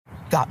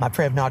Got my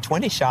Prevnar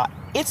 20 shot.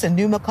 It's a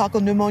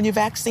pneumococcal pneumonia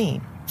vaccine.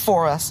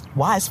 For us,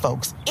 wise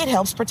folks, it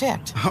helps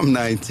protect. I'm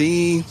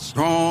 19,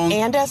 strong.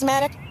 And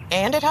asthmatic,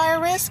 and at higher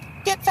risk.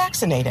 Get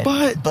vaccinated.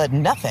 But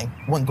nothing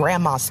when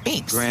grandma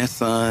speaks.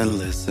 Grandson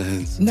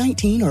listens.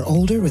 19 or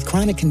older with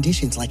chronic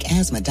conditions like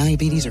asthma,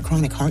 diabetes, or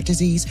chronic heart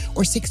disease,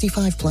 or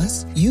 65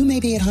 plus, you may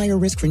be at higher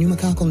risk for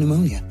pneumococcal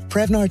pneumonia.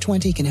 Prevnar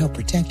 20 can help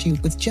protect you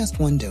with just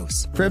one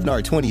dose.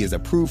 Prevnar 20 is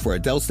approved for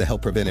adults to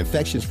help prevent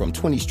infections from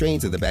 20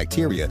 strains of the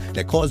bacteria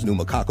that cause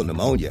pneumococcal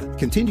pneumonia.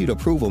 Continued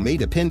approval may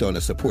depend on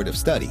a supportive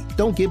study.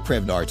 Don't get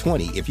Prevnar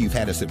 20 if you've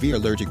had a severe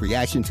allergic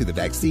reaction to the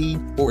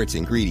vaccine or its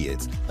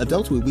ingredients.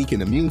 Adults with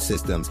weakened immune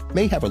systems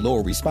may have a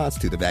lower response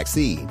to the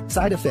vaccine.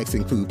 Side effects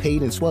include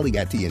pain and swelling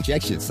at the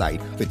injection site,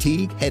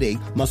 fatigue, headache,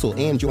 muscle,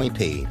 and joint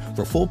pain.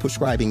 For full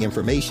prescribing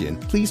information,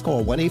 please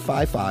call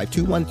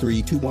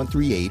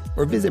 1-855-213-2138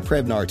 or visit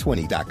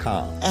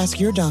Prevnar20.com. Ask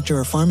your doctor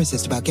or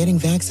pharmacist about getting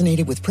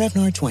vaccinated with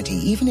Prevnar 20,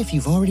 even if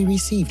you've already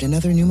received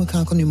another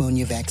pneumococcal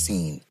pneumonia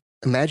vaccine.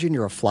 Imagine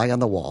you're a fly on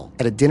the wall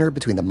at a dinner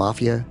between the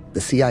mafia,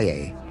 the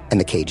CIA, and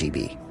the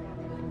KGB.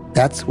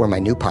 That's where my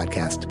new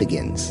podcast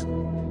begins.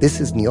 This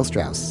is Neil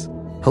Strauss,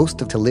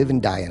 host of To Live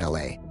and Die in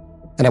LA.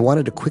 And I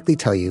wanted to quickly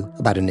tell you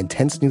about an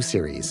intense new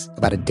series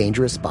about a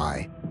dangerous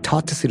spy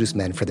taught to seduce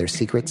men for their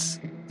secrets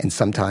and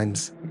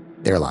sometimes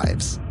their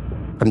lives.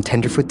 From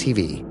Tenderfoot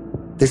TV,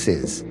 this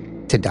is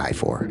To Die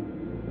For.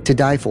 To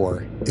Die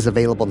For is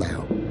available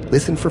now.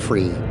 Listen for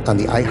free on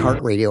the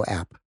iHeartRadio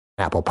app,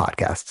 Apple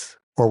Podcasts,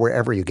 or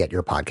wherever you get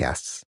your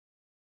podcasts.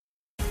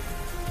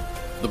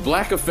 The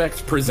Black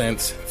Effect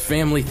presents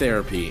Family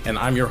Therapy, and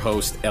I'm your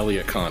host,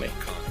 Elliot Connie.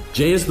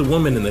 Jay is the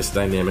woman in this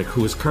dynamic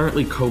who is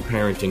currently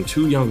co-parenting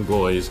 2 young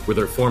boys with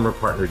her former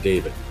partner,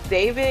 David.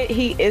 David,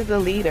 he is a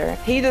leader.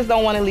 He just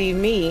don't want to leave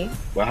me.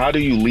 But how do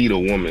you lead a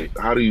woman?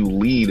 How do you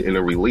lead in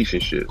a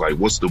relationship? Like,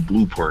 what's the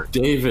blueprint?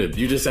 David,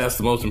 you just asked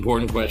the most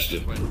important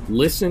question.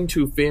 Listen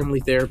to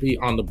Family Therapy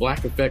on the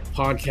Black Effect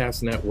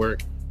Podcast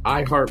Network,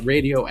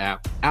 iHeartRadio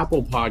app,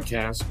 Apple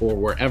Podcasts, or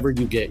wherever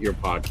you get your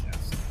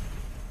podcasts.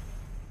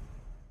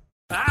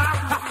 The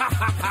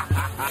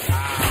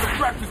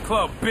Breakfast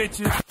Club,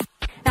 bitches.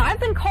 Now,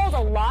 I've been called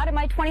a lot in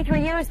my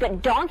 23 years,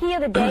 but Donkey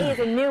of the Day is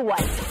a new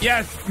one.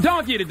 Yes,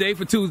 Donkey of the Day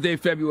for Tuesday,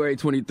 February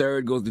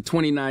 23rd goes to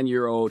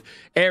 29-year-old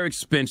Eric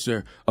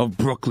Spencer of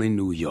Brooklyn,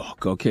 New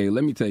York. Okay,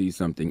 let me tell you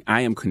something.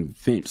 I am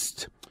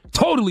convinced,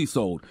 totally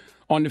sold,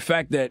 on the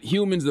fact that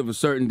humans of a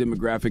certain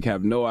demographic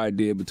have no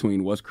idea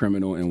between what's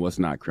criminal and what's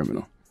not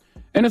criminal.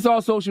 And it's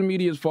all social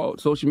media's fault.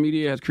 Social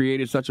media has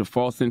created such a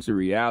false sense of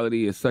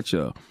reality. It's such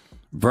a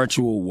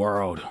virtual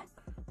world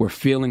where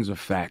feelings are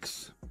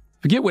facts.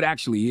 Forget what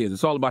actually is.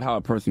 It's all about how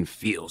a person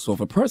feels. So if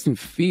a person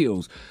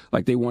feels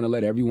like they want to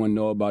let everyone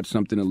know about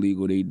something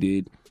illegal they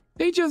did,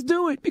 they just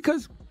do it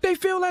because they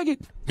feel like it.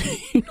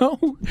 You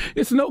know,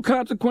 it's no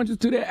consequences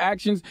to their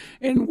actions.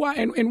 And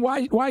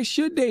why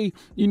should they,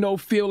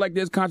 feel like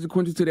there's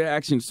consequences to their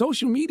actions?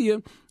 Social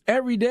media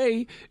every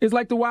day is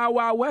like the Wild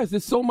Wild West.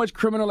 There's so much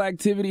criminal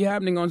activity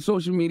happening on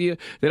social media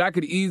that I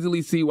could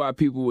easily see why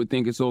people would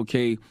think it's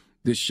okay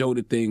to show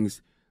the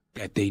things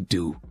that they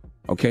do.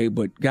 Okay,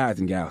 but guys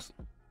and gals,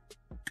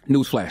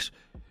 newsflash.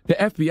 The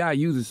FBI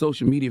uses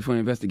social media for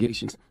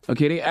investigations.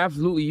 Okay, they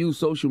absolutely use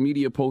social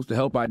media posts to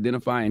help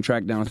identify and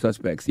track down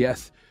suspects.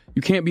 Yes,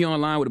 you can't be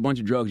online with a bunch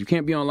of drugs. You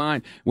can't be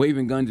online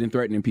waving guns and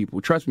threatening people.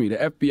 Trust me, the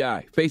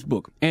FBI,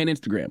 Facebook, and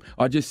Instagram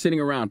are just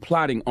sitting around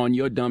plotting on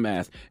your dumb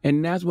ass.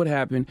 And that's what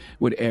happened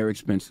with Eric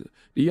Spencer.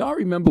 Do y'all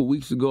remember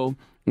weeks ago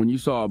when you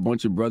saw a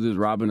bunch of brothers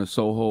robbing a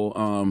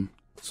Soho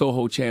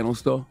Channel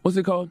store? What's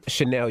it called?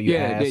 Chanel,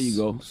 Yeah, there you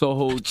go.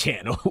 Soho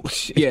Channel.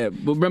 Yeah,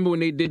 but remember when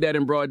they did that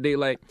in broad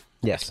daylight?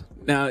 Yes.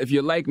 Now, if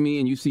you're like me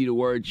and you see the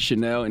word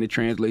Chanel and it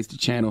translates to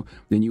channel,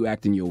 then you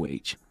act in your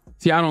age.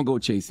 See, I don't go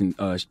chasing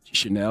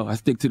Chanel. I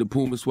stick to the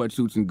Puma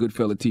sweatsuits and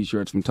Goodfella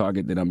T-shirts from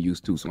Target that I'm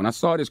used to. So when I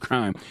saw this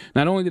crime,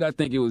 not only did I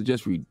think it was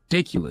just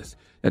ridiculous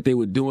that they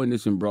were doing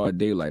this in broad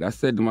daylight, I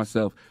said to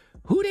myself,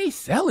 who they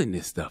selling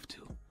this stuff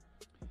to?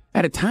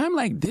 At a time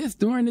like this,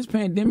 during this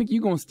pandemic,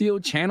 you gonna steal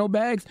Channel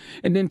bags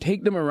and then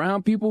take them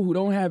around people who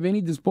don't have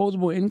any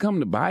disposable income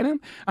to buy them?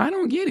 I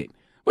don't get it.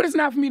 But it's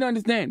not for me to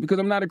understand because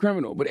I'm not a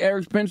criminal. But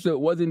Eric Spencer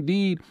was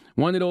indeed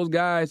one of those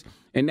guys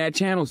in that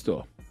Channel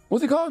store.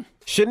 What's it called?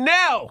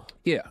 Chanel!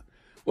 Yeah.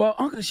 Well,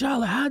 Uncle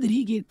Charlotte, how did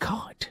he get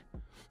caught?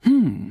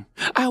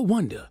 I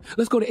wonder.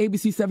 Let's go to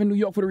ABC 7 New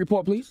York for the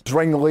report, please.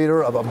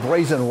 Ringleader of a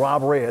brazen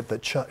robbery at the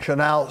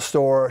Chanel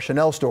store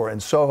in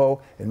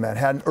Soho in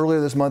Manhattan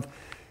earlier this month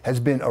has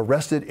been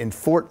arrested in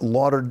Fort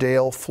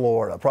Lauderdale,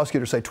 Florida.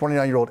 Prosecutors say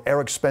 29-year-old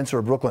Eric Spencer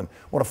of Brooklyn,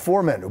 one of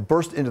 4 men who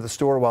burst into the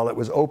store while it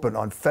was open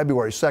on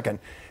February 2nd,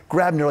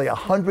 grabbed nearly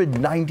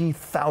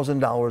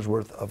 $190,000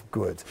 worth of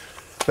goods.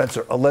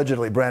 Spencer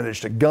allegedly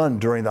brandished a gun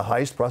during the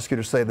heist.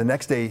 Prosecutors say the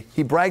next day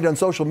he bragged on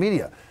social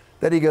media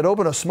that he could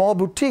open a small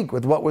boutique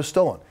with what was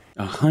stolen.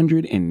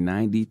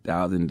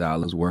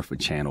 $190,000 worth of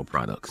Channel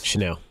products.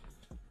 Chanel.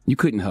 You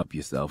couldn't help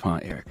yourself,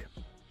 huh, Eric?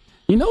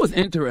 You know what's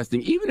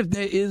interesting? Even if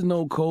there is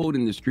no code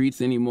in the streets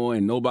anymore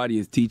and nobody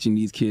is teaching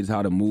these kids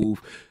how to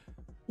move,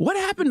 what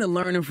happened to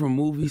learning from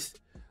movies?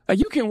 Like,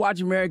 you can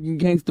watch American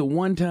Gangster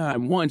once,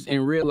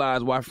 and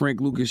realize why Frank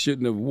Lucas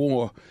shouldn't have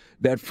wore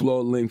that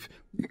floor-length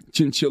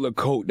chinchilla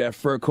coat, that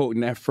fur coat,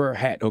 and that fur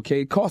hat,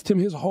 okay? It cost him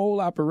his whole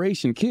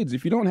operation. Kids,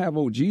 if you don't have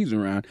OGs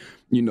around,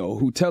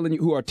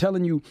 who are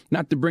telling you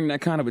not to bring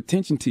that kind of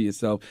attention to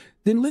yourself,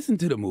 then listen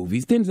to the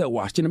movies. Denzel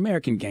Washington,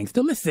 American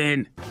Gangster,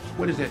 listen.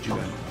 What is that you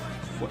got?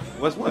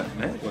 What's what,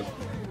 man?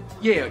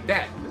 Yeah,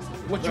 that.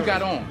 What you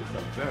got on?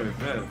 Very,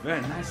 very,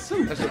 very nice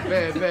suit. That's a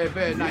very, very,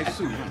 very nice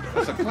suit.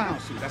 That's a clown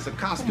suit. That's a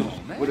costume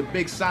with a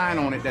big sign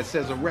on it that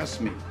says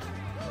arrest me.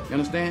 You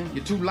understand?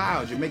 You're too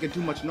loud. You're making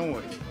too much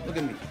noise. Look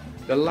at me.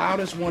 The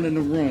loudest one in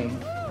the room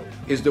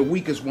is the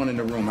weakest one in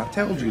the room. I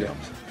told you that.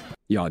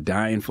 Y'all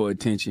dying for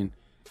attention,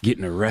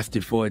 getting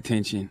arrested for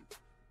attention.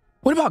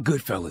 What about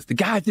Goodfellas? The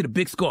guys did a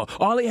big score.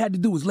 All they had to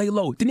do was lay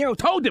low. De Niro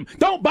told them,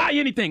 don't buy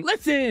anything.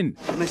 Listen.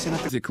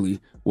 Basically,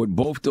 what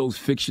both those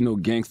fictional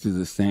gangsters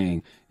are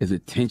saying is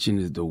attention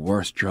is the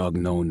worst drug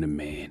known to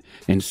man,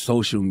 and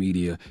social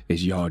media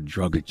is your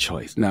drug of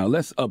choice. Now,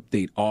 let's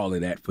update all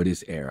of that for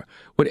this era.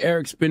 What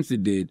Eric Spencer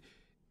did,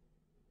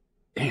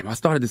 I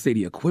started to say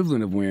the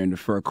equivalent of wearing the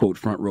fur coat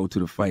front row to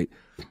the fight.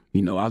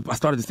 I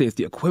started to say it's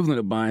the equivalent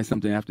of buying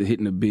something after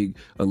hitting a big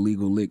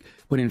illegal lick.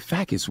 But in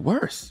fact, it's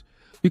worse.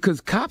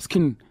 Because cops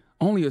can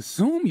only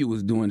assume you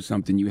was doing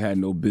something you had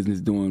no business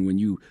doing when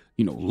you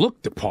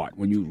look the part,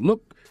 when you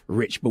look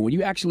rich. But when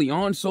you actually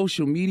on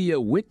social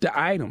media with the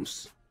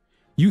items,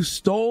 you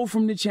stole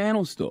from the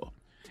channel store.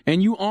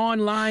 And you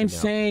online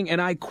saying,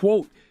 and I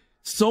quote,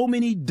 so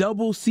many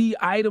double C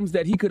items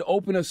that he could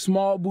open a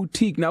small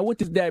boutique. Now, what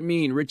does that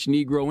mean, Rich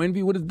Negro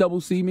Envy? What does double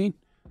C mean?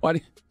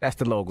 That's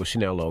the logo,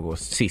 Chanel logo,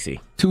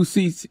 CC. 2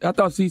 C's. I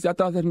thought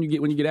that's when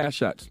you get ass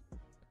shots.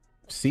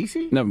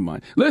 CC? Never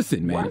mind.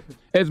 Listen, man. What?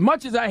 As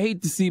much as I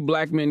hate to see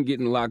black men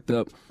getting locked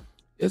up,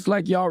 it's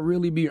like y'all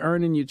really be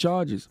earning your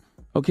charges.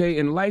 Okay?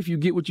 In life, you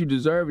get what you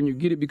deserve, and you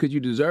get it because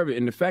you deserve it.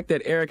 And the fact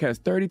that Eric has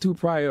 32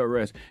 prior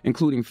arrests,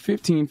 including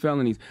 15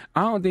 felonies,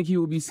 I don't think he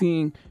will be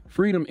seeing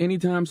freedom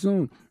anytime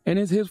soon. And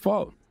it's his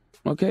fault.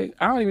 Okay?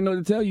 I don't even know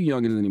what to tell you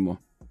youngins anymore,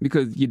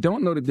 because you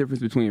don't know the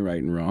difference between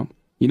right and wrong.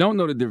 You don't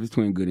know the difference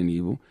between good and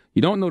evil.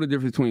 You don't know the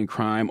difference between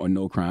crime or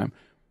no crime.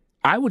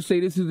 I would say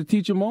this is a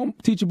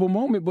teachable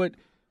moment, but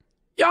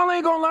y'all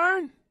ain't gonna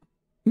learn.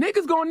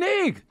 Niggas gonna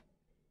nig.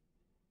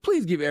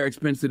 Please give Eric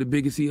Spencer the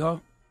biggest hee-haw.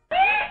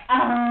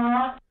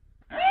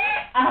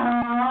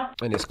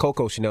 And it's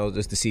Coco Chanel,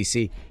 just the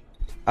CC.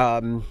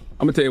 I'm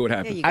gonna tell you what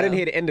happened. I didn't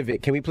hear the end of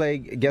it. Can we play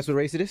Guess What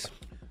Race It Is?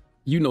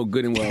 You know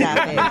good and well.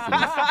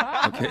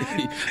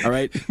 Okay. All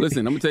right.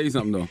 Listen, I'm gonna tell you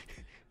something though.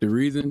 The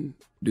reason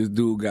this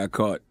dude got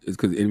caught is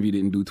because Envy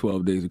didn't do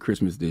 12 Days of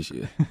Christmas this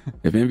year.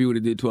 If Envy would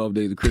have did 12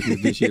 Days of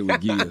Christmas this year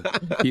with Gia,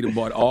 he'd have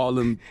bought all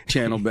them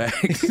channel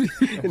bags.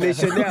 And they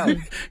should now.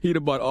 He'd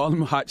have bought all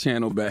them hot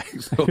channel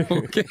bags.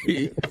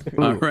 Okay.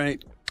 All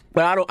right.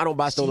 But I don't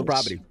buy stolen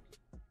property.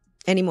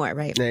 Anymore,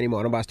 right? Not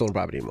anymore. I don't buy stolen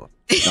property anymore.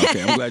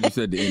 Okay, I'm glad you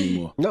said the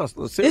anymore. No,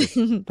 it's serious.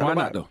 Why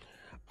not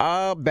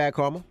though? Bad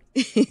karma.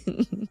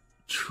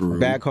 True.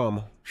 Bad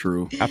karma.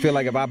 True. I feel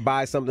like if I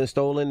buy something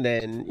stolen,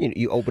 then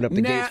you open up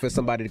the gates for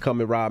somebody to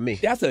come and rob me.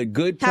 That's a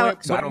good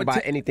point. So I don't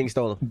buy anything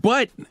stolen.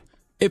 But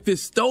if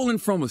it's stolen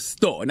from a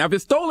store, now if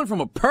it's stolen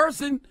from a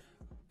person,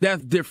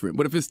 that's different.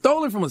 But if it's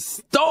stolen from a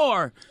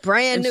store,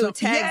 brand new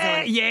tags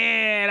on it.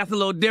 Yeah, that's a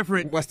little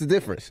different. What's the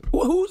difference?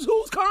 Whose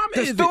karma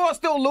is it? The store's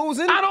still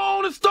losing. I don't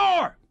own a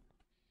store.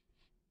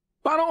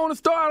 If I don't own a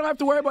store, I don't have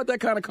to worry about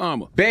that kind of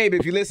karma. Babe,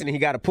 if you're listening, he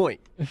got a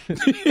point. Babe,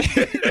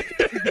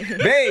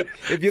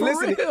 if you're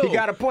listening, he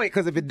got a point.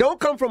 Because if it don't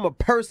come from a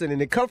person and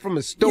it come from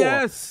a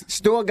store,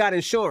 store got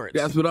insurance.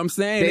 That's what I'm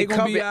saying. They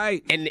gonna be all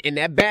right. And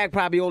that bag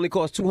probably only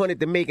costs $200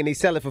 to make, and they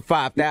sell it for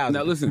 $5,000.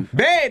 Now listen,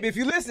 babe, if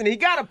you listen, he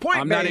got a point.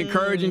 I'm not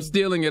encouraging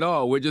stealing at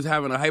all. We're just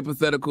having a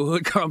hypothetical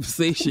hood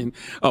conversation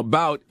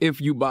about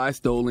if you buy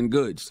stolen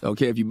goods.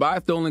 Okay, if you buy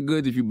stolen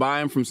goods, if you buy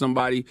them from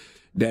somebody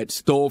that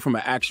stole from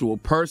an actual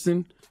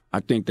person, I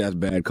think that's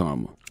bad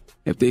karma.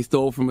 If they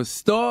stole from a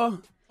store,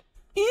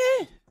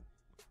 I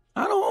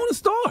don't own a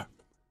store.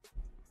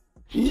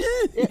 Yeah.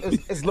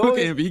 As long Look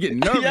at him, he getting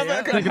nervous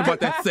thinking about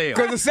that sale.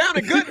 Because it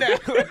sounded good now.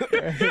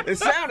 It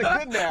sounded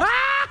good now.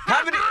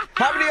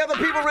 How many other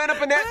people ran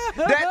up in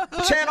that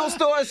channel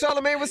store, as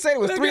Charlamagne was saying? It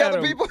was 3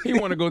 other people? He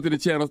want to go to the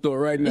channel store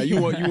right now. You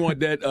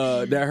want that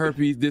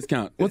herpes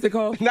discount. What's it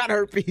called? Not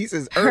herpes,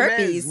 it's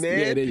Hermes, man.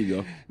 Yeah, there you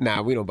go.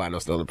 Nah, we don't buy no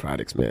stolen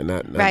products, man.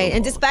 Not right, no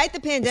and despite the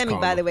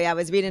pandemic, by the way, I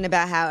was reading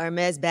about how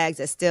Hermes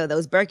bags are still,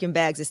 those Birkin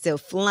bags are still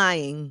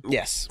flying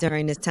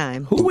during this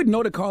time. Who would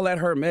know to call that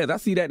Hermes? I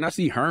see that and I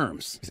see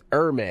Herms. It's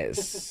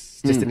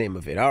Hermes. Just the name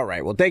of it. All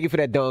right. Well, thank you for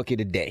that donkey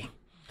today.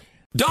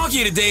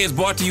 Donkey Today is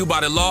brought to you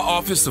by the law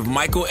office of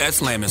Michael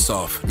S.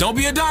 Lamonsoff. Don't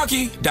be a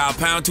donkey. Dial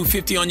pound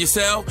 250 on your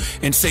cell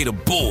and say the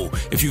bull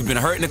if you've been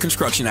hurt in a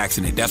construction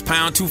accident. That's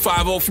pound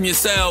 250 from your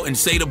cell and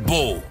say the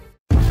bull.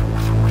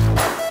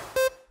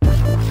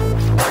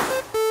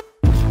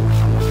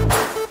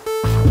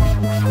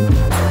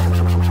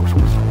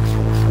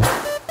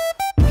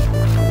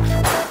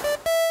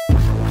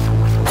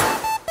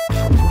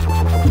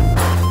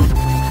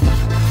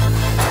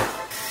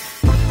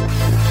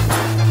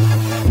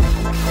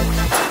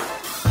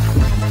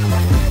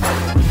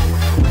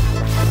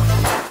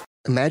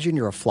 Imagine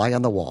you're a fly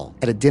on the wall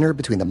at a dinner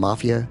between the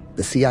mafia,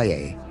 the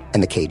CIA,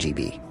 and the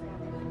KGB.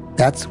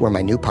 That's where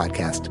my new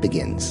podcast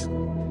begins.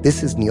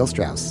 This is Neil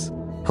Strauss,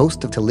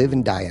 host of To Live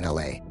and Die in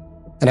LA.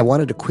 And I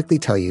wanted to quickly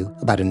tell you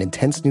about an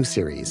intense new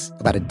series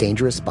about a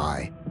dangerous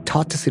spy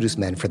taught to seduce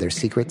men for their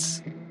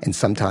secrets and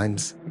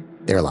sometimes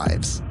their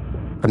lives.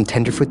 From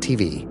Tenderfoot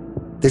TV,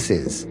 this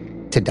is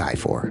To Die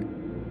For.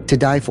 To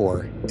Die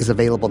For is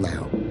available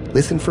now.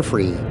 Listen for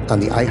free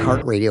on the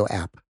iHeartRadio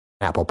app,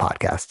 Apple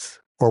Podcasts,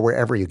 or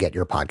wherever you get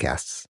your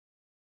podcasts.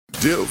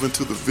 Delve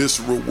into the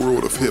visceral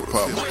world of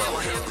hip-hop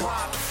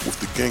with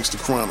the Gangster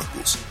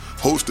Chronicles,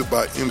 hosted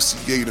by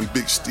MC8 and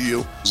Big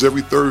Steel.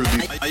 Every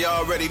Thursday, a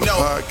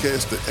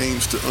podcast that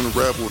aims to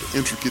unravel the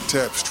intricate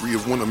tapestry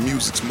of one of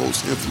music's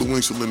most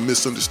influential and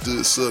misunderstood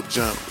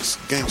subgenres,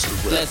 gangster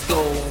rap. Let's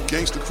go.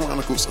 Gangster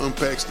Chronicles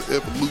unpacks the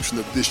evolution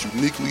of this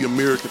uniquely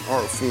American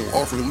art form,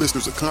 offering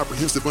listeners a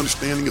comprehensive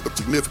understanding of the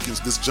significance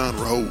this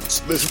genre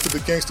holds. Listen to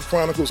the Gangster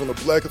Chronicles on the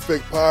Black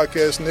Effect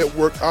Podcast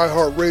Network,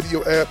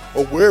 iHeartRadio app,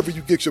 or wherever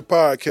you get your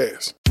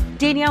podcasts.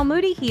 Danielle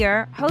Moody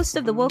here, host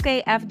of the Woke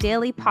AF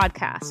Daily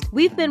podcast.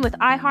 We've been with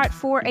iHeart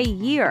for a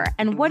year,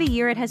 and what a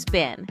year it has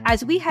been.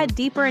 As we head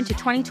deeper into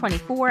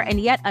 2024 and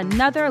yet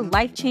another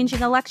life-changing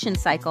election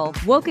cycle,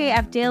 Woke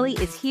AF Daily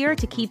is here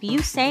to keep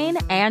you sane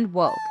and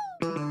woke.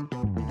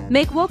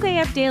 Make Woke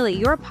AF Daily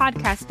your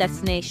podcast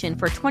destination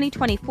for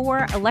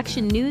 2024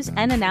 election news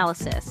and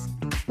analysis.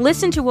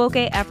 Listen to Woke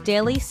AF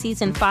Daily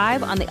Season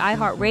 5 on the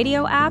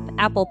iHeartRadio app,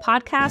 Apple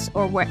Podcasts,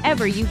 or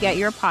wherever you get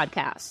your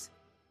podcasts.